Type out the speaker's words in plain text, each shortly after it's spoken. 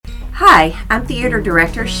Hi, I'm Theater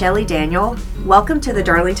Director Shelley Daniel. Welcome to the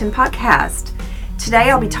Darlington Podcast. Today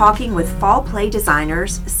I'll be talking with fall play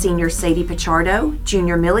designers, senior Sadie Pichardo,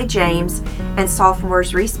 junior Millie James, and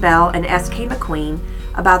sophomores Reese Bell and S.K. McQueen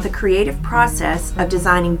about the creative process of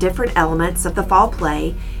designing different elements of the fall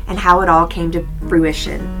play and how it all came to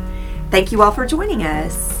fruition. Thank you all for joining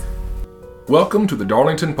us. Welcome to the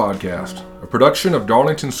Darlington Podcast, a production of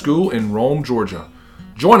Darlington School in Rome, Georgia.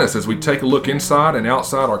 Join us as we take a look inside and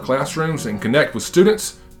outside our classrooms and connect with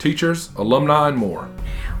students, teachers, alumni, and more.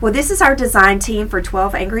 Well, this is our design team for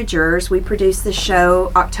 12 Angry Jurors. We produced the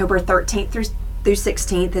show October 13th through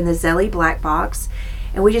 16th in the Zelly Black Box.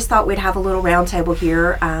 And we just thought we'd have a little roundtable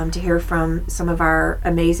here to hear from some of our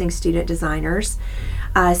amazing student designers.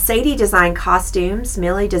 Sadie designed costumes,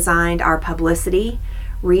 Millie designed our publicity,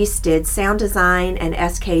 Reese did sound design,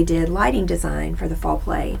 and SK did lighting design for the fall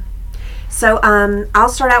play. So I'll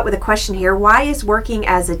start out with a question here. Why is working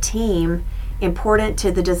as a team important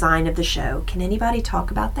to the design of the show? Can anybody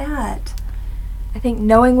talk about that? I think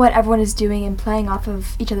knowing what everyone is doing and playing off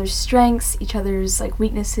of each other's strengths, each other's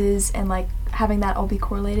weaknesses, and having that all be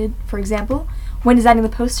correlated. For example, when designing the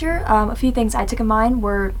poster, a few things I took in mind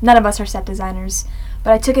were, none of us are set designers,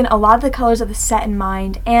 but I took in a lot of the colors of the set in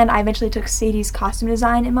mind, and I eventually took Sadie's costume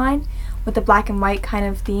design in mind with the black and white kind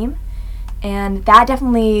of theme. And that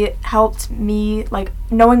definitely helped me,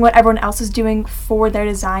 knowing what everyone else is doing for their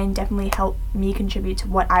design definitely helped me contribute to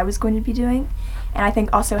what I was going to be doing. And I think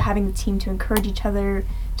also having the team to encourage each other,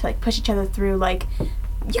 to push each other through,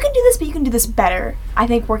 you can do this, but you can do this better. I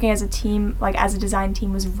think working as a team, as a design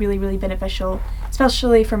team, was really, really beneficial,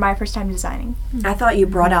 especially for my first time designing. I thought you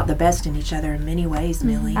brought out the best in each other in many ways,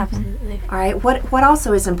 Millie. Absolutely. All right, what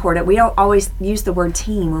also is important? We don't always use the word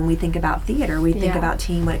team when we think about theater. We think about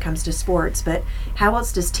team when it comes to sports, but how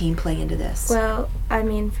else does team play into this? Well,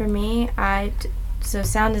 for me, so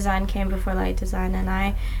sound design came before light design, and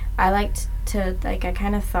I liked to, I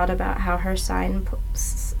kind of thought about how her sound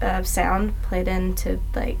played into,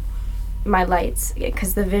 my lights,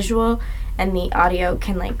 because the visual and the audio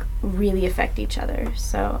can, really affect each other,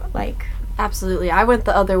 so, Absolutely. I went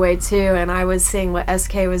the other way, too, and I was seeing what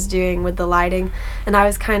SK was doing with the lighting, and I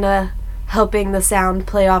was kind of helping the sound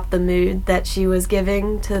play off the mood that she was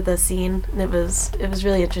giving to the scene, and it was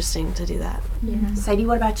really interesting to do that. Yeah. Sadie,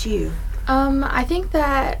 what about you? I think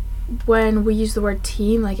that when we use the word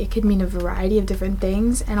team, it could mean a variety of different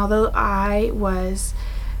things. And although I was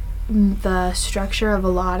the structure of a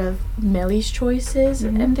lot of Millie's choices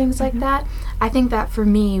and things like that, I think that for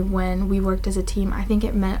me, when we worked as a team, I think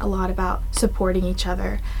it meant a lot about supporting each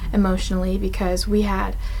other emotionally, because we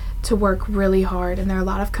had to work really hard, and there are a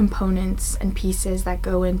lot of components and pieces that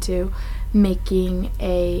go into making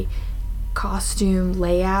a costume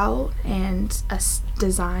layout and a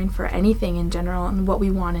design for anything in general, and what we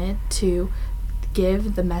wanted to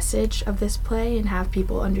give the message of this play and have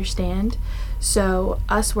people understand. So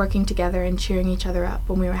us working together and cheering each other up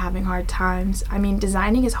when we were having hard times.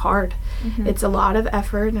 Designing is hard. It's a lot of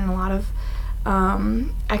effort and a lot of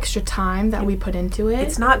extra time that we put into it.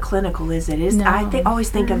 It's not clinical, is it? No. I always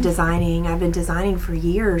think of designing. I've been designing for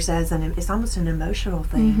years it's almost an emotional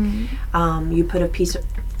thing. You put a piece of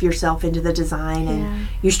yourself into the design, and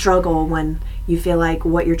you struggle when you feel like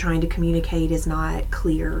what you're trying to communicate is not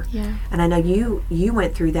clear. And I know you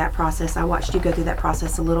went through that process. I watched you go through that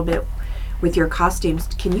process a little bit with your costumes.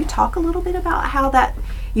 Can you talk a little bit about how that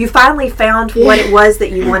you finally found what it was that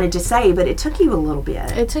you wanted to say, but it took you a little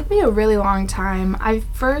bit? It took me a really long time.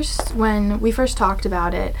 When we first talked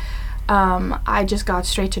about it, I just got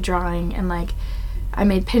straight to drawing, and I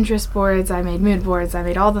made Pinterest boards, I made mood boards, I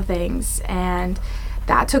made all the things, and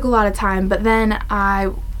that took a lot of time. But then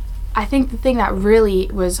I think the thing that really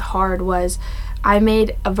was hard was I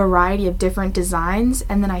made a variety of different designs,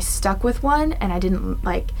 and then I stuck with one, and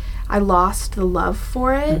I lost the love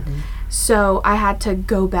for it. So I had to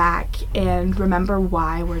go back and remember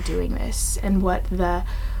why we're doing this and what the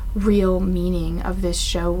real meaning of this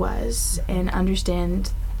show was, and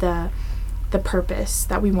understand the purpose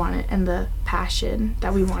that we wanted and the passion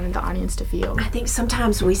that we wanted the audience to feel. I think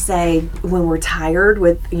sometimes we say when we're tired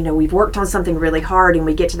we've worked on something really hard, and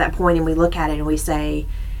we get to that point and we look at it and we say,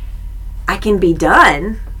 I can be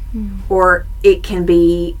done, or it can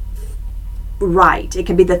be right. It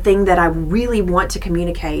can be the thing that I really want to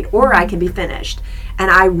communicate, or I can be finished.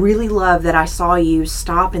 And I really love that I saw you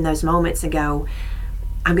stop in those moments and go,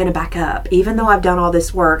 I'm going to back up. Even though I've done all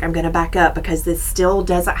this work, I'm going to back up, because this still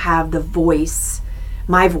doesn't have the voice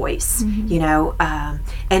my voice, you know.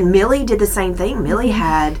 And Millie did the same thing. Millie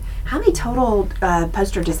had, how many total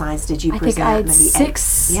poster designs did you I present? think I had Maybe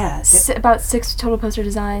six. 8? Yeah. About 6 total poster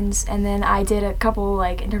designs, and then I did a couple,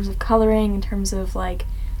 like, in terms of coloring, in terms of, like,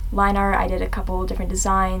 line art, I did a couple different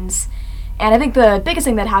designs. And I think the biggest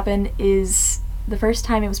thing that happened is the first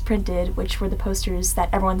time it was printed, which were the posters that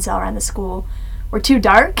everyone saw around the school, were too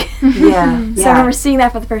dark. Yeah. So I remember seeing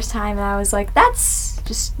that for the first time, and I was like, that's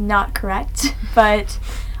just not correct. But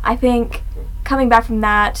I think coming back from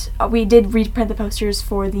that, we did reprint the posters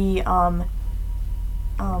for the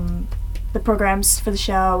programs for the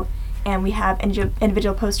show, and we have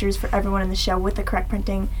individual posters for everyone in the show with the correct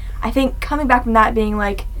printing. I think coming back from that being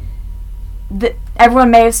like,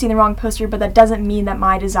 everyone may have seen the wrong poster, but that doesn't mean that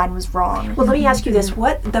my design was wrong. Well, let me ask you this.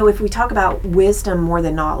 What, though, if we talk about wisdom more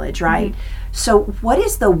than knowledge, right? So what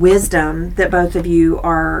is the wisdom that both of you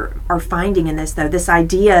are finding in this, though? This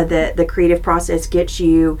idea that the creative process gets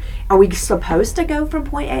you, are we supposed to go from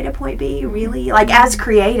point A to point B, really? Like, as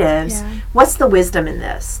creatives, what's the wisdom in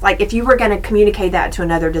this? Like, if you were going to communicate that to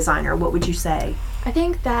another designer, what would you say? I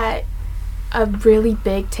think that a really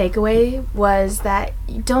big takeaway was that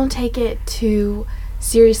you don't take it too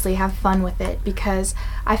seriously, have fun with it, because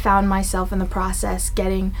I found myself in the process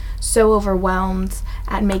getting so overwhelmed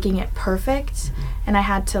at making it perfect, and I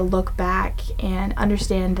had to look back and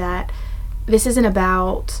understand that this isn't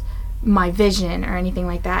about my vision or anything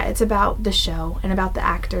like that. It's about the show and about the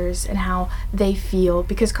actors and how they feel,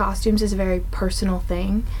 because costumes is a very personal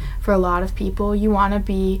thing for a lot of people. You want to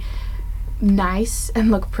be nice and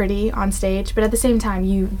look pretty on stage, but at the same time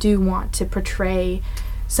you do want to portray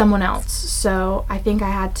someone else. So I think I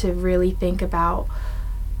had to really think about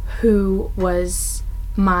who was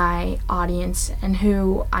my audience and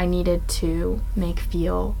who I needed to make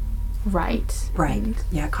feel right. Right.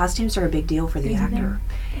 Yeah, costumes are a big deal for the actor.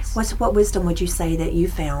 What wisdom would you say that you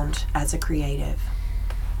found as a creative?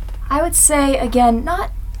 I would say, again,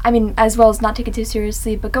 as well as not take it too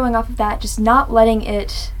seriously, but going off of that, just not letting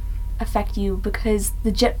it affect you, because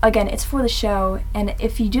again, it's for the show, and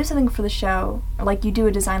if you do something for the show, or like you do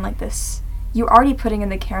a design like this, you're already putting in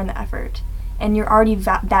the care and the effort, and you're already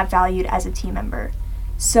that valued as a team member.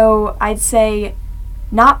 So I'd say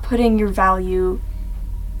not putting your value,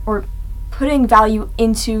 or putting value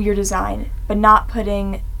into your design, but not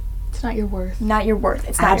putting It's not your worth. Not your worth.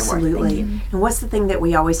 It's not your worth. Absolutely. And what's the thing that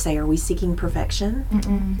we always say? Are we seeking perfection?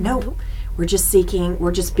 No. We're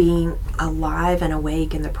just being alive and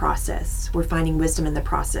awake in the process. We're finding wisdom in the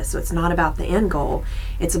process. So it's not about the end goal.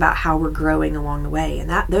 It's about how we're growing along the way. And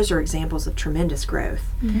those are examples of tremendous growth.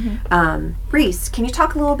 Reese, can you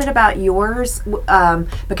talk a little bit about yours?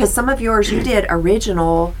 Because some of yours, you did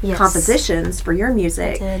original compositions for your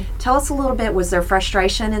music. I did. Tell us a little bit, was there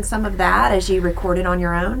frustration in some of that as you recorded on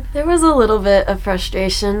your own? There was a little bit of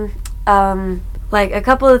frustration. Like a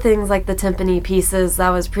couple of things like the timpani pieces, that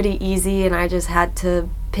was pretty easy, and I just had to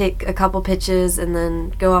pick a couple pitches and then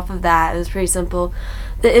go off of that. It was pretty simple.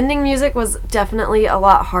 The ending music was definitely a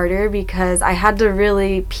lot harder because I had to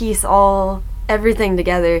really piece everything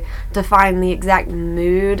together to find the exact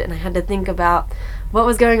mood, and I had to think about what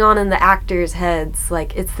was going on in the actors' heads.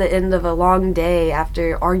 Like, it's the end of a long day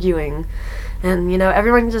after arguing, and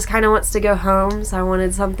everyone just kind of wants to go home, so I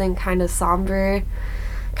wanted something kind of somber,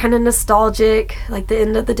 kind of nostalgic, like the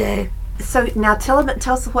end of the day. So now tell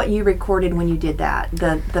us what you recorded when you did that,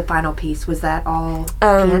 the final piece. Was that all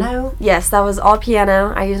piano? Yes, that was all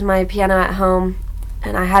piano. I used my piano at home,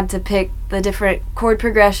 and I had to pick the different chord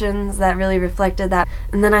progressions that really reflected that.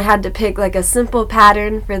 And then I had to pick like a simple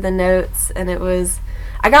pattern for the notes, and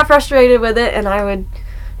I got frustrated with it, and I would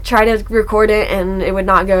try to record it, and it would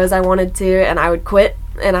not go as I wanted to, and I would quit.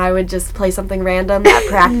 And I would just play something random at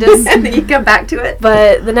practice. And then you'd come back to it.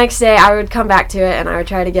 But the next day I would come back to it and I would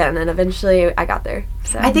try it again, and eventually I got there.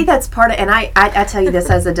 So I think that's part of, and I tell you this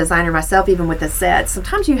as a designer myself, even with the sets,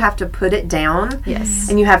 sometimes you have to put it down. Yes.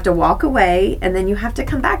 And you have to walk away, and then you have to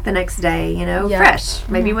come back the next day, fresh,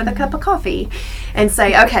 maybe with a cup of coffee, and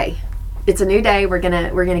say, okay, it's a new day, we're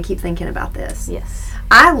gonna keep thinking about this. Yes.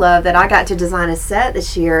 I love that I got to design a set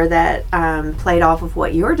this year that played off of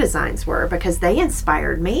what your designs were, because they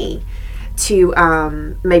inspired me to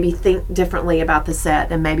maybe think differently about the set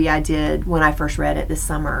than maybe I did when I first read it this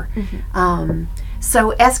summer.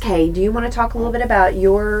 So SK, do you want to talk a little bit about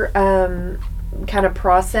your kind of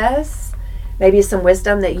process, maybe some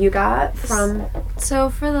wisdom that you got from... So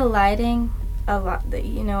for the lighting, a lot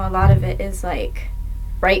of it is like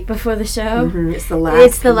right before the show. It's the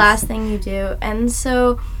last last thing you do. And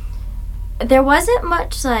so there wasn't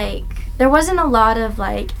much like there wasn't a lot of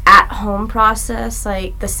like at home process,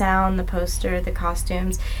 like the sound, the poster, the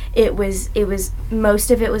costumes. It was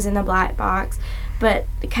most of it was in the black box. But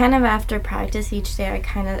kind of after practice each day,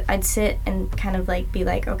 I'd sit and kind of like be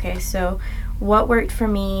like, okay, so what worked for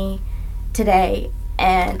me today,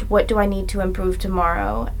 and what do I need to improve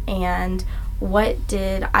tomorrow, and what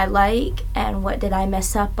did I like, and what did I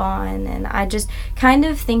mess up on, and I just kind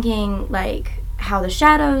of thinking like how the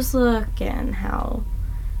shadows look, and how,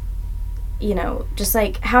 you know, just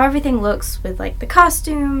like how everything looks with like the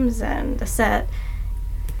costumes and the set.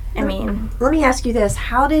 I mean, let me ask you this: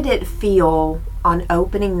 how did it feel on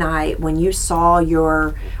opening night when you saw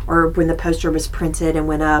or when the poster was printed and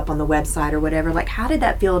went up on the website or whatever? Like, how did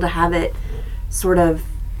that feel to have it sort of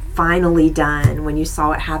finally done when you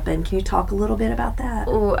saw it happen? Can you talk a little bit about that?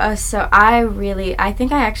 So I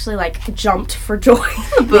think I actually like jumped for joy in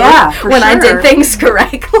the booth when I did things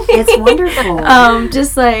correctly. It's wonderful.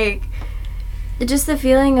 Just the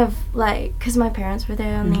feeling of like, because my parents were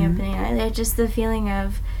there on the opening night, just the feeling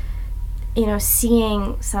of, you know,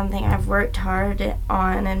 seeing something I've worked hard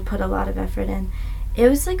on and put a lot of effort in. It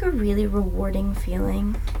was like a really rewarding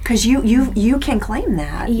feeling. Because you can claim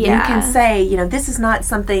that. Yeah. You can say, you know, this is not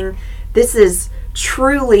something, this is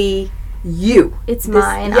truly you. It's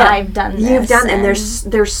mine. Yeah, I've done this. You've done, and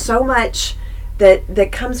there's so much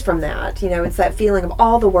that comes from that. You know, it's that feeling of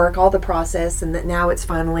all the work, all the process, and that now it's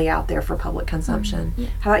finally out there for public consumption. Yeah.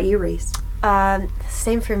 How about you, Reese?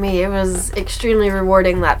 Same for me. It was extremely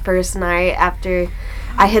rewarding that first night after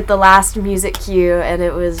I hit the last music cue, and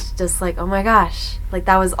it was just like, oh my gosh, like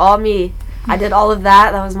that was all me. I did all of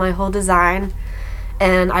that. That was my whole design,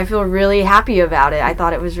 and I feel really happy about it. I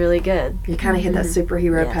thought it was really good. You kind of hit that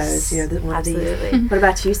superhero pose. You know, Absolutely. What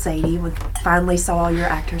about you, Sadie? When finally saw all your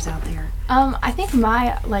actors out there? I think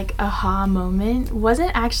my like aha moment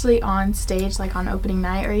wasn't actually on stage, like on opening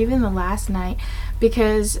night or even the last night,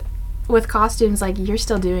 because with costumes, like, you're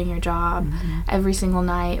still doing your job every single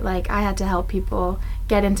night. Like, I had to help people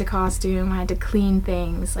get into costume. I had to clean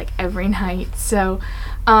things like every night. So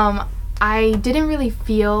I didn't really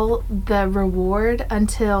feel the reward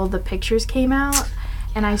until the pictures came out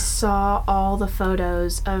and I saw all the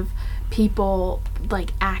photos of people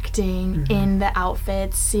like acting in the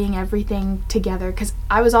outfits, seeing everything together, because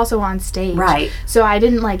I was also on stage, right? So I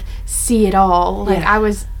didn't like see it all, like I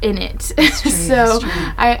was in it. So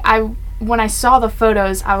I when I saw the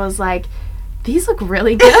photos, I was like, these look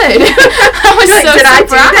really good. I was so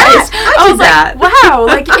surprised. I was like, wow,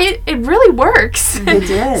 like it really works. It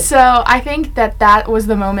did. So I think that was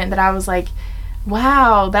the moment that I was like,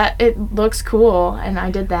 wow, that it looks cool, and I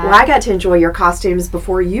did that. Well, I got to enjoy your costumes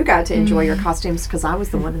before you got to enjoy your costumes, because I was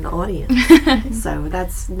the one in the audience. So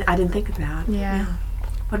I didn't think of that. Yeah.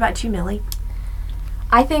 What about you, Millie?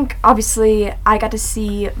 I think, obviously, I got to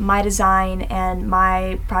see my design and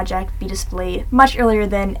my project be displayed much earlier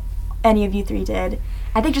than any of you three did.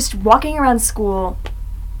 I think just walking around school,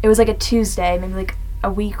 it was like a Tuesday, maybe like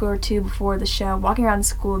a week or two before the show, walking around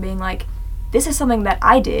school being like, this is something that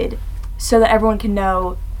I did, so that everyone can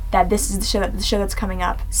know that this is the show that's coming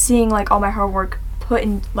up. Seeing like all my hard work put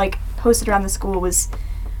in, like, posted around the school was,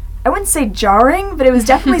 I wouldn't say jarring, but it was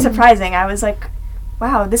definitely surprising. I was like,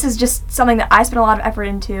 wow, this is just something that I spent a lot of effort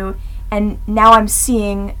into, and now I'm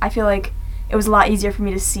seeing, I feel like it was a lot easier for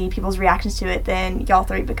me to see people's reactions to it than y'all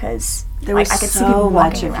three, because there was I could see so people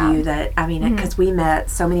much walking of around. you that, I mean, because we met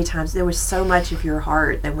so many times, there was so much of your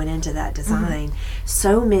heart that went into that design.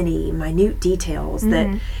 So many minute details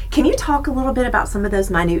that, can you talk a little bit about some of those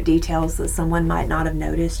minute details that someone might not have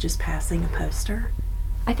noticed just passing a poster?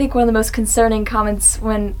 I think one of the most concerning comments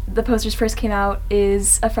when the posters first came out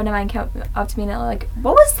is a friend of mine came up to me and like,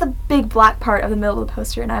 what was the big black part of the middle of the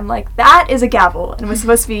poster? And I'm like, that is a gavel, and it was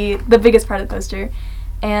supposed to be the biggest part of the poster.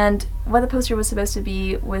 And what the poster was supposed to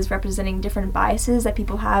be was representing different biases that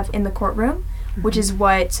people have in the courtroom, which is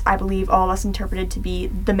what I believe all of us interpreted to be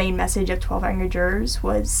the main message of 12 Angry Jurors,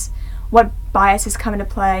 was what biases come into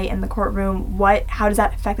play in the courtroom, how does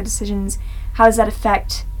that affect the decisions, how does that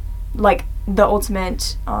affect, like, the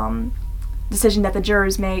ultimate decision that the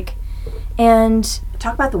jurors make. And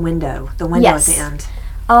talk about the window at the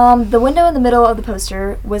end. The window in the middle of the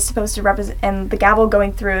poster was supposed to represent, and the gavel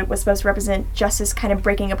going through it was supposed to represent justice kind of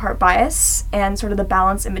breaking apart bias and sort of the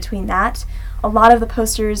balance in between that. A lot of the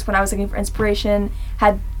posters, when I was looking for inspiration,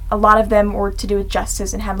 a lot of them were to do with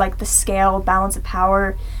justice and had like the scale, balance of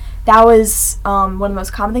power. That was one of the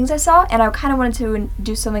most common things I saw, and I kind of wanted to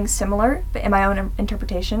do something similar, but in my own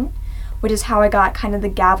interpretation, which is how I got kind of the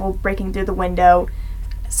gavel breaking through the window,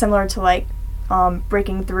 similar to like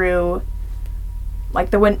breaking through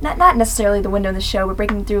like the not necessarily the window in the show, but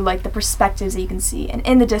breaking through like the perspectives that you can see. And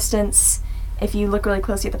in the distance, if you look really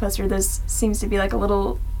closely at the poster, there seems to be like a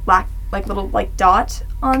little black, like little like dot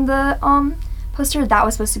on the poster. That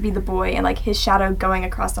was supposed to be the boy, and like his shadow going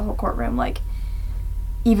across the whole courtroom. Like,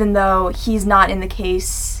 even though he's not in the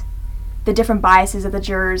case, the different biases that the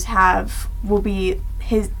jurors have will be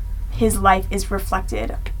his life is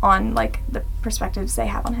reflected on like the perspectives they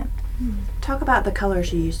have on him. Talk about the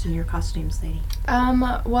colors you used in your costumes, Sadie.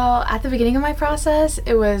 Well, at the beginning of my process,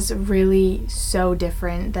 it was really so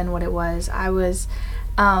different than what it was. I was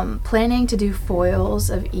planning to do foils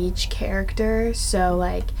of each character, so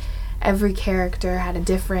like every character had a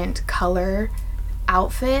different color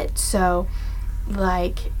outfit. So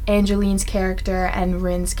like Angeline's character and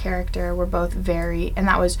Rin's character were both and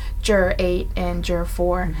that was Juror 8 and Juror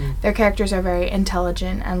 4. Mm-hmm. Their characters are very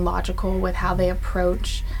intelligent and logical with how they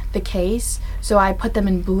approach the case. So I put them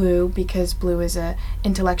in blue because blue is a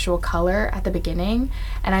intellectual color at the beginning,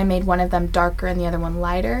 and I made one of them darker and the other one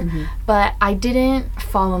lighter. Mm-hmm. But I didn't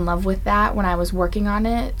fall in love with that when I was working on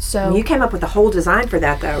it. So you came up with a whole design for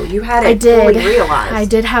that, though. You had it fully realized. I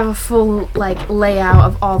did have a full like layout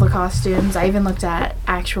of all the costumes. I even looked at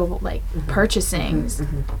actual like purchasings.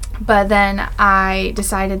 Mm-hmm. But then I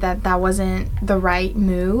decided that that wasn't the right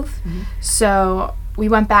move. Mm-hmm. So we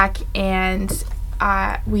went back and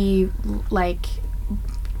we like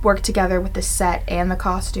worked together with the set and the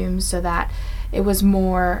costumes so that it was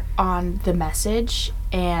more on the message,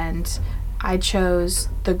 and I chose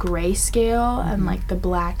the grayscale and like the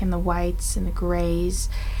black and the whites and the grays,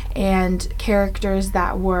 and characters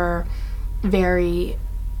that were very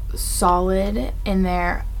solid in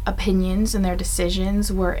their opinions and their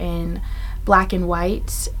decisions were in black and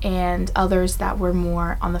white, and others that were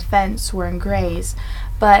more on the fence were in grays.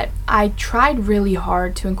 But I tried really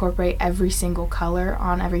hard to incorporate every single color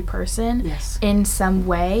on every person in some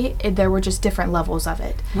way. There were just different levels of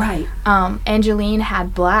it. Right. Angeline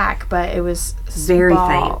had black, but it was very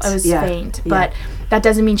faint. It was faint, but that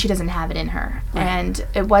doesn't mean she doesn't have it in her. Right. And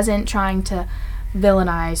it wasn't trying to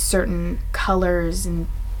villainize certain colors and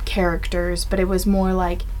characters, but it was more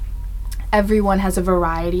like everyone has a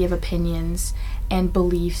variety of opinions and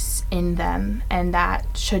beliefs in them, and that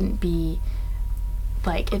shouldn't be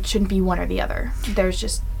like, it shouldn't be one or the other. There's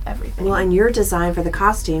just everything. Well, and your design for the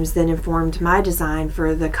costumes then informed my design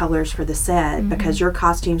for the colors for the set, because your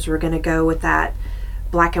costumes were going to go with that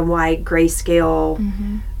black and white grayscale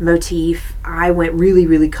motif. I went really,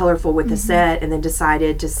 really colorful with the set, and then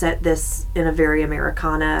decided to set this in a very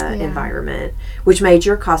Americana environment, which made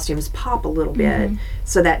your costumes pop a little bit.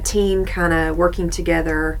 So that team kind of working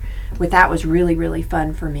together with that was really, really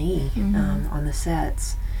fun for me on the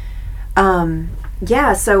sets.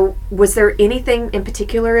 So was there anything in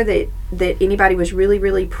particular that anybody was really,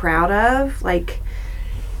 really proud of? Like,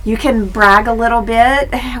 you can brag a little bit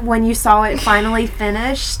when you saw it finally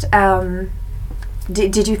finished.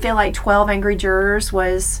 Did you feel like 12 Angry Jurors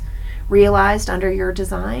was realized under your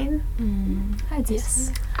design?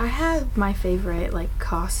 Yes. I have my favorite like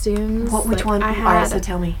costumes. Which one? So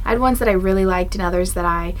tell me. I had ones that I really liked and others that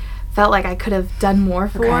I felt like I could have done more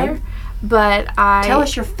for. Okay. But tell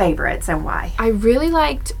us your favorites and why. I really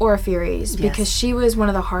liked Orpheus because she was one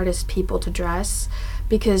of the hardest people to dress,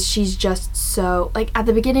 because she's just so, like, at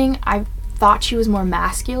the beginning I thought she was more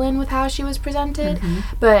masculine with how she was presented,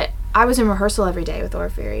 but I was in rehearsal every day with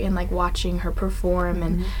Orpheus and like watching her perform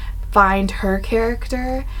and find her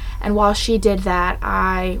character, and while she did that,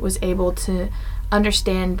 I was able to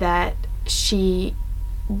understand that she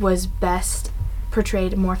was best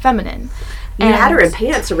portrayed more feminine. You had her in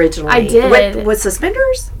pants originally. I did. With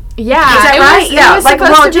suspenders? Yeah. Is that right? It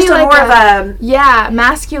was just like more of a... Yeah,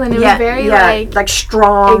 masculine. It was very like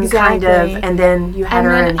strong kind of, and then you had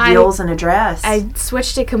her in heels and a dress. I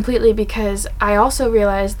switched it completely because I also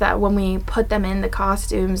realized that when we put them in the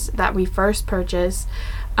costumes that we first purchased,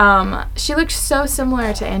 she looked so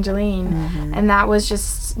similar to Angeline, and that was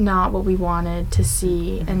just not what we wanted to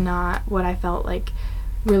see, and not what I felt like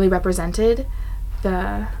really represented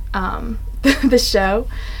the the show.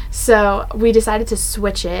 So we decided to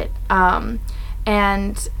switch it, and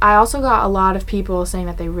I also got a lot of people saying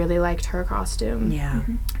that they really liked her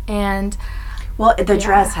costume. And well, the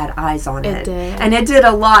dress had eyes on it. It did. And it did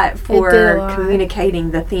a lot for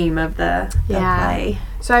communicating the theme of the play.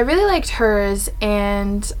 So I really liked hers,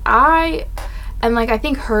 and I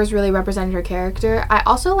think hers really represented her character. I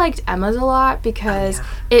also liked Emma's a lot because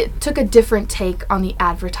it took a different take on the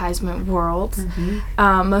advertisement world.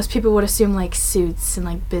 Most people would assume like suits and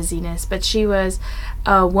like busyness, but she was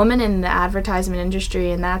a woman in the advertisement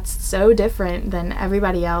industry, and that's so different than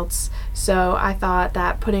everybody else. So I thought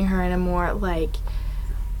that putting her in a more like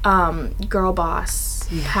girl boss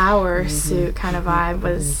power suit kind of vibe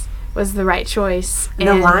was the right choice. And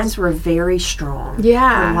the lines were very strong.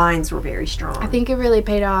 Yeah. The lines were very strong. I think it really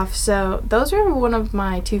paid off. So those were one of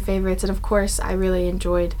my two favorites. And of course, I really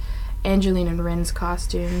enjoyed Angeline and Ren's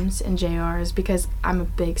costumes and JR's because I'm a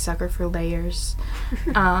big sucker for layers.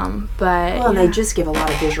 But they just give a lot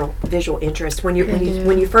of visual interest. When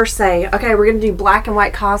you first say, okay, we're going to do black and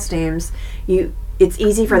white costumes, it's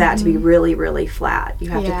easy for that to be really, really flat.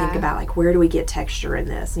 You have to think about, like, where do we get texture in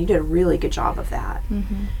this? And you did a really good job of that.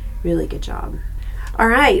 Really good job. All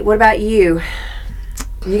right, what about you?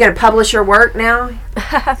 You going to publish your work now?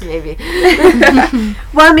 Maybe.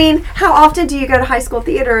 Well, I mean, how often do you go to high school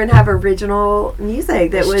theater and have original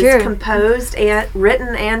music that was composed and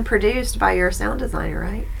written and produced by your sound designer,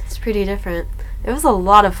 right? It's pretty different. It was a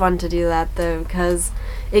lot of fun to do that, though, because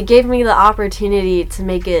it gave me the opportunity to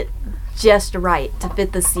make it just right to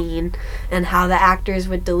fit the scene and how the actors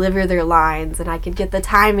would deliver their lines, and I could get the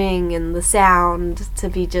timing and the sound to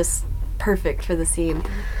be just perfect for the scene.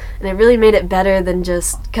 And it really made it better than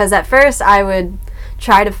just, because at first I would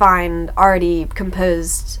try to find already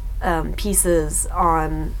composed pieces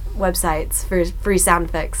on websites for free sound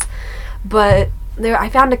effects, but I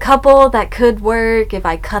found a couple that could work if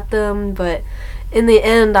I cut them, but in the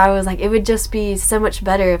end, I was like, it would just be so much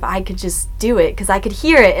better if I could just do it, because I could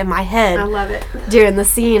hear it in my head. I love it. During the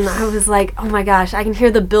scene, I was like, oh my gosh, I can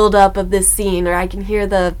hear the build-up of this scene, or I can hear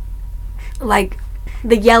the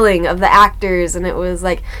yelling of the actors, and it was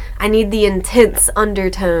like, I need the intense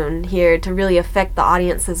undertone here to really affect the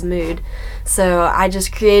audience's mood. So I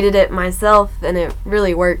just created it myself, and it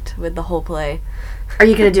really worked with the whole play. Are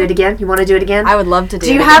you going to do it again? You want to do it again? I would love to do it.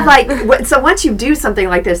 Do you have so once you do something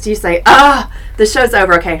like this, do you say, the show's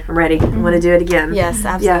over, okay, I'm ready, I want to do it again? Yes,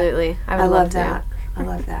 absolutely. Yeah. I would love that. I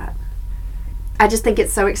love that. I just think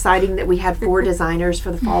it's so exciting that we had 4 designers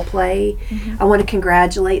for the fall play. I want to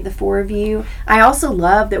congratulate the 4 of you. I also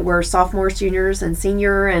love that we're sophomores, juniors, and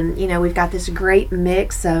senior, and we've got this great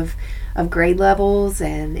mix of grade levels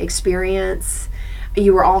and experience.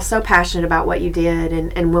 You were all so passionate about what you did,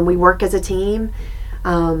 and when we work as a team,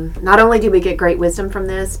 not only do we get great wisdom from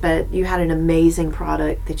this, but you had an amazing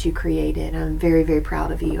product that you created. I'm very, very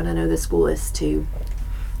proud of you, and I know the school is too.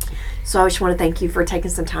 So I just want to thank you for taking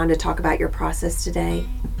some time to talk about your process today.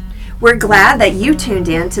 We're glad that you tuned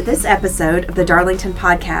in to this episode of the Darlington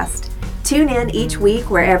Podcast. Tune in each week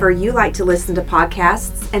wherever you like to listen to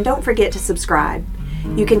podcasts, and don't forget to subscribe.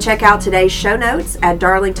 You can check out today's show notes at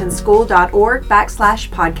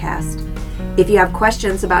darlingtonschool.org/podcast. If you have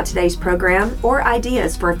questions about today's program or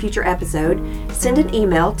ideas for a future episode, send an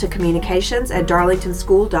email to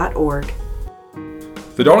communications@darlingtonschool.org.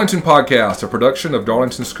 The Darlington Podcast, a production of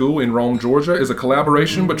Darlington School in Rome, Georgia, is a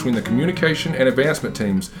collaboration between the communication and advancement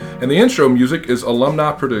teams, and the intro music is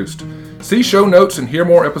alumni produced. See show notes and hear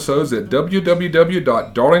more episodes at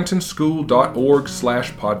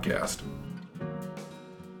www.darlingtonschool.org/podcast.